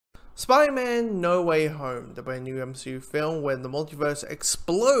Spider-Man No Way Home, the brand new MCU film where the multiverse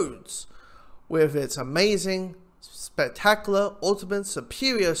explodes with its amazing, spectacular, ultimate,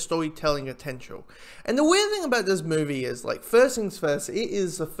 superior storytelling potential. And the weird thing about this movie is, like, first things first, it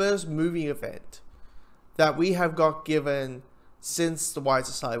is the first movie event that we have got given since The Rise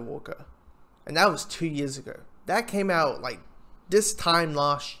of Skywalker. And that was 2 years ago. That came out, like, this time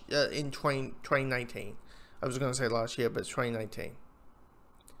in 2019. I was going to say last year, but it's 2019.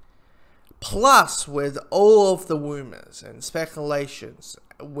 Plus, with all of the rumors and speculations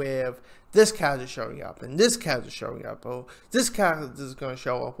with this character showing up, and this character showing up, or this character is going to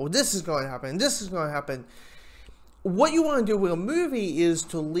show up, or this is going to happen, and this is going to happen. What you want to do with a movie is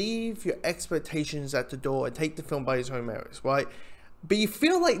to leave your expectations at the door and take the film by its own merits, right? But you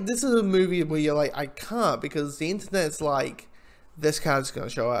feel like this is a movie where you're like, I can't, because the internet's like, this character's going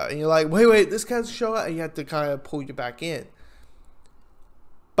to show up. And you're like, wait, this character's show up? And you have to kind of pull you back in.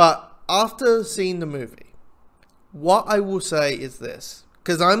 But after seeing the movie, what I will say is this,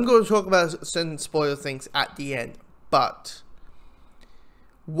 because I'm going to talk about certain spoiler things at the end, but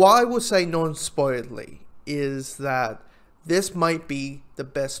what I will say non-spoiledly is that this might be the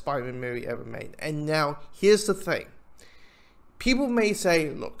best Spider-Man movie ever made. And now, here's the thing. People may say,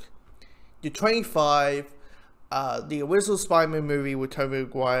 look, you're 25, the original Spider-Man movie with Tobey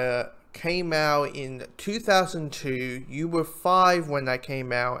Maguire came out in 2002, you were 5 when that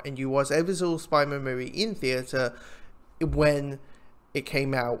came out, and you watched every single Spider-Man movie in theater when it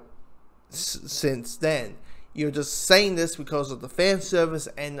came out since then. You're just saying this because of the fan service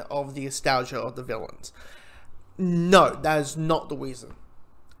and of the nostalgia of the villains. No, that is not the reason.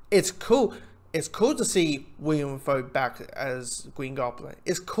 It's cool. It's cool to see William Dafoe back as Green Goblin.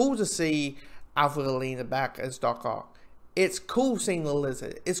 It's cool to see Alfred Molina back as Doc Ock. It's cool seeing the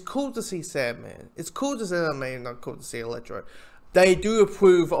Lizard. It's cool to see Sandman. It's cool to see not cool to see Electro. They do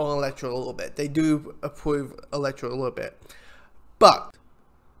approve on Electro a little bit. But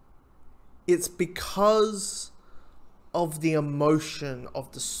it's because of the emotion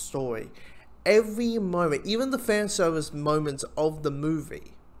of the story. Every moment, even the fan service moments of the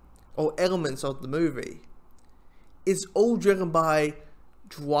movie, or elements of the movie, it's all driven by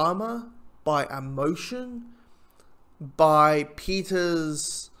drama, by emotion, by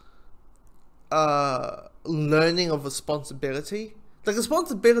Peter's learning of responsibility. Like,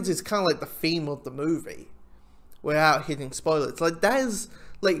 responsibility is kind of like the theme of the movie, without hitting spoilers. Like, that is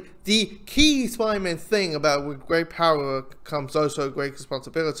like the key Spider-Man thing about with great power comes also great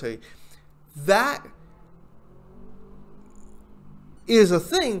responsibility. That is a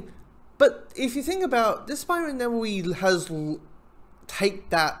thing, but if you think about this, Spider-Man never really has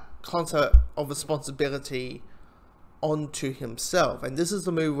take that concept of responsibility onto himself, and this is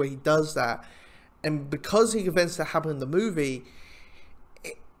the movie where he does that. And because the events that happen in the movie,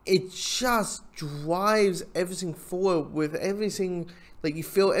 it just drives everything forward with everything. Like, you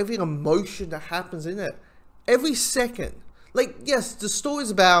feel every emotion that happens in it every second. Like, yes, the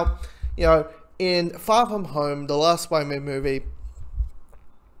story's about, you know, in Far From Home, the last Spider-Man movie,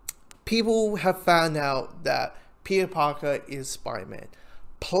 people have found out that Peter Parker is Spider-Man.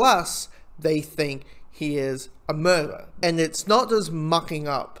 Plus, they think he is a murderer. And it's not just mucking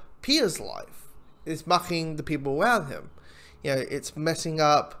up Peter's life. It's mucking the people around him. You know, it's messing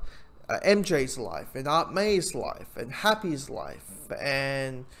up MJ's life, and Aunt May's life, and Happy's life,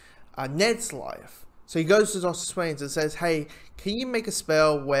 and Ned's life. So he goes to Dr. Strange and says, hey, can you make a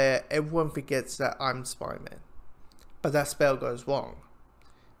spell where everyone forgets that I'm Spider-Man? But that spell goes wrong.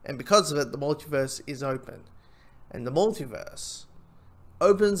 And because of it, the multiverse is open. And the multiverse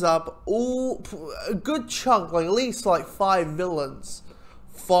opens up a good chunk, like at least like 5 villains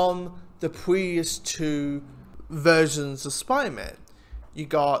from the previous 2 versions of Spider-Man. You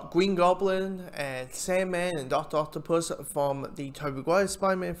got Green Goblin and Sandman and Dr. Octopus from the Tobey Maguire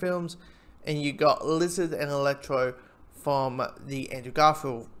Spider-Man films, and you got Lizard and Electro from the Andrew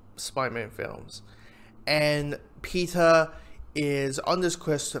Garfield Spider-Man films. And Peter is on this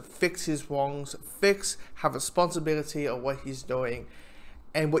quest to fix his wrongs, have responsibility of what he's doing.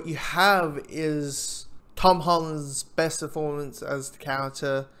 And what you have is Tom Holland's best performance as the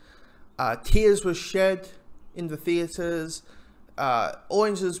character. Tears were shed in the theaters.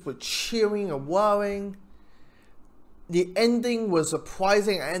 Oranges were cheering and wowing. The ending was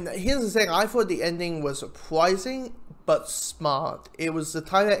surprising. And here's the thing, I thought the ending was surprising but smart. It was the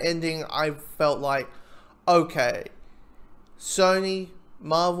type of ending I felt like, okay, Sony,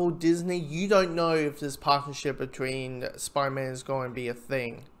 Marvel, Disney, you don't know if this partnership between Spider-Man is going to be a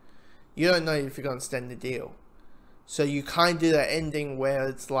thing. You don't know if you're going to stand the deal. So you kind of do that ending where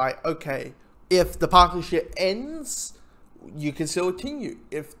it's like, okay, if the partnership ends, you can still continue.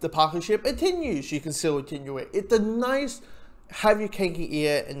 If the partnership continues, you can still continue it. It's a nice have your cake and eat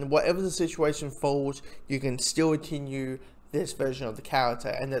it, and whatever the situation falls, you can still continue this version of the character,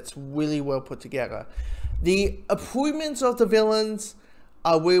 and it's really well put together. The improvements of the villains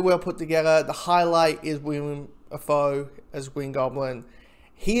are really well put together. The highlight is Willem Dafoe as Green Goblin.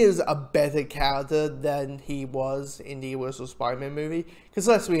 He is a better character than he was in the original Spider-Man movie. Because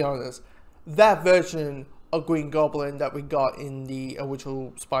let's be honest, that version of Green Goblin that we got in the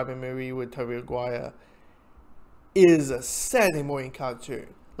original Spider-Man movie with Tobey Maguire is a Saturday morning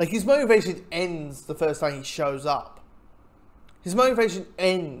cartoon. Like, his motivation ends the first time he shows up. His motivation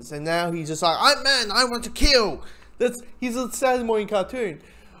ends, and now he's just like, I want to kill. He's a Saturday morning cartoon.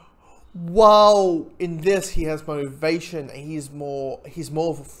 While in this, he has motivation, and he's more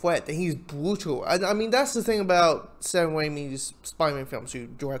of a threat, and he's brutal. And I mean, that's the thing about Sam Raimi's Spider-Man films, who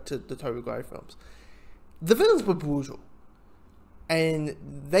directed the Tobey Maguire films. The villains were brutal, and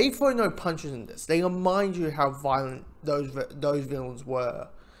they throw no punches in this. They remind you how violent those villains were.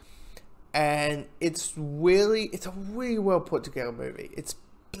 And it's a really well put together movie. It's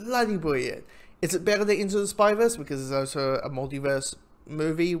bloody brilliant. Is it better than Into the Spider-Verse because it's also a multiverse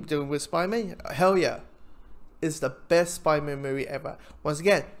movie dealing with Spider-Man? Hell yeah. It's the best Spider-Man movie ever. Once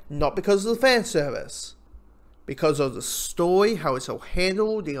again, not because of the fan service. Because of the story, how it's all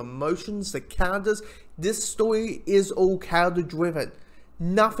handled, the emotions, the characters. This story is all character driven.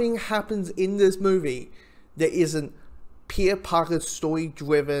 Nothing happens in this movie that isn't Peter Parker's story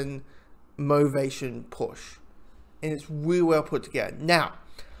driven motivation push, and it's really well put together. Now,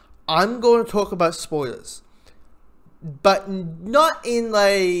 I'm going to talk about spoilers, but not in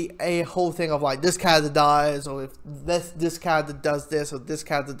a whole thing of like this character dies, or if this character does this, or this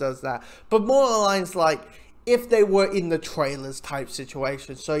character does that, but more along the lines like if they were in the trailers type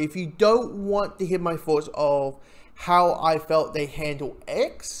situation. So if you don't want to hear my thoughts of how I felt they handle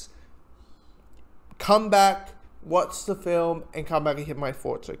X, come back, watch the film, and come back and hear my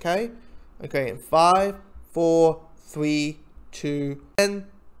thoughts, okay? Okay, in 5, 4, 3, 2, and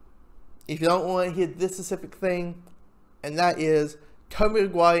if you don't want to hear this specific thing, and that is Tobey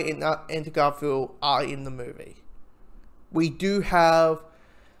Maguire and Andrew Garfield are in the movie. We do have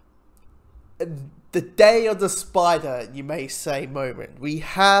the Day of the Spider, you may say, moment. We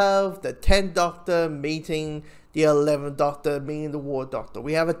have the 10th Doctor meeting the 11th Doctor, meeting the War Doctor.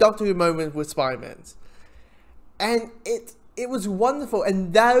 We have a Doctor Who moment with Spider-Man. And it was wonderful,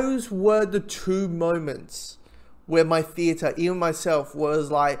 and those were the two moments where my theater, even myself, was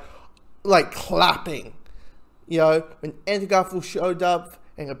like clapping. You know, when Andrew Garfield showed up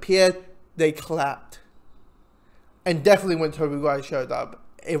and appeared, they clapped. And definitely when Tobey Maguire showed up,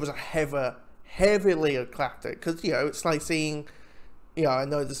 it was a heavily clapped it, because you know, it's like seeing, you know, I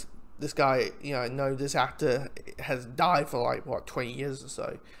know this guy, you know, I know this actor has died for like what 20 years or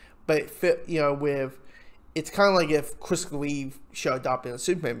so, but it fit, you know, it's kind of like if Chris Reeve showed up in a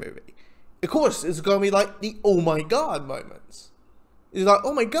Superman movie. Of course, it's going to be like the oh my god moments. It's like,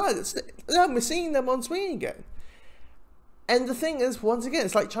 oh my god, we're seeing them on screen again. And the thing is, once again,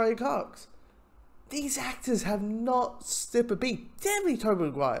 it's like Charlie Cox. These actors have not skipped a beat. Definitely Tobey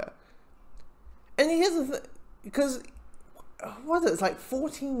Maguire. And here's the thing, because what is it? It's like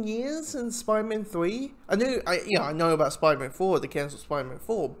 14 years since Spider-Man 3. I know about Spider-Man 4, the cancelled Spider-Man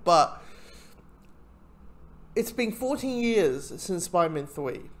 4, but it's been 14 years since Spider-Man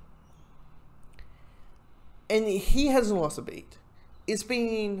 3. And he hasn't lost a beat. It's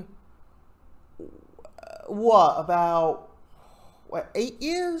been, about 8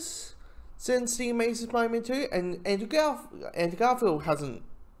 years since The Amazing Spider-Man 2? And Andrew Garfield hasn't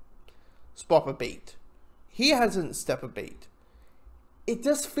stopped a beat. He hasn't stepped a beat. It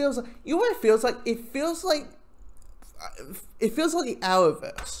just feels like, you know what it feels like? It feels like the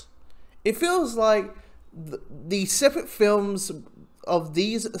Arrowverse. It feels like the separate films of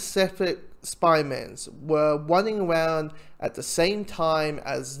these separate Spider-Mans were running around at the same time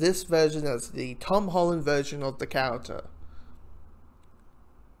as this version, as the Tom Holland version of the character.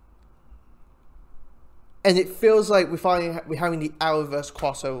 And it feels like we're having the Arrowverse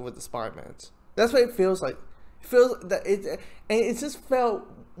crossover with the Spider-Mans. That's what it feels like. It feels that and it just felt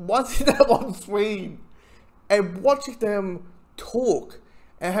watching them on screen and watching them talk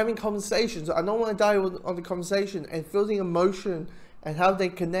and having conversations. I don't want to die on the conversation, and feel the emotion and how they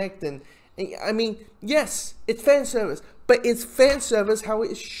connect. And I mean, yes, it's fan service, but it's fan service how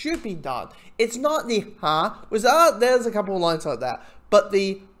it should be done. It's not the there's a couple of lines like that, but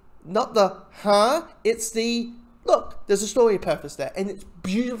not the it's the look, there's a story purpose there, and it's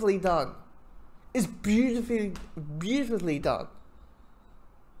beautifully done. It's beautifully done.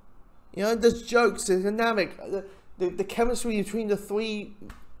 You know, there's jokes, there's dynamic. the chemistry between the three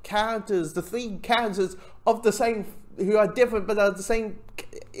characters of the same, who are different but are the same,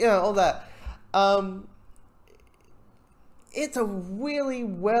 you know, all that. It's a really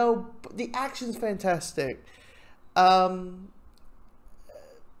the action's fantastic.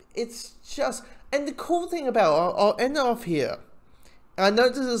 It's just, and the cool thing about, I'll end it off here. I know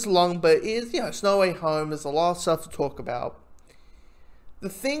this is long, but it is, you know, it's No Way Home. There's a lot of stuff to talk about. The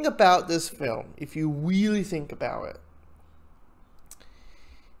thing about this film, if you really think about it,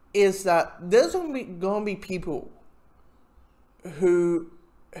 is that there's going to be people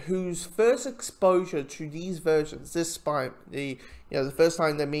whose first exposure to these versions, the first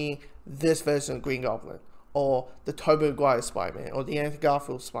time they meet this version of Green Goblin, or the Tobey Maguire Spider-Man, or the Andrew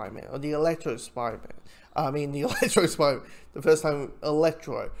Garfield Spider-Man, or the Electro Spider-Man. The first time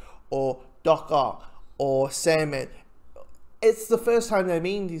Electro, or Doc Ock, or Sandman. It's the first time they're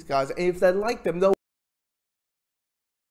meeting these guys, and if they like them, they'll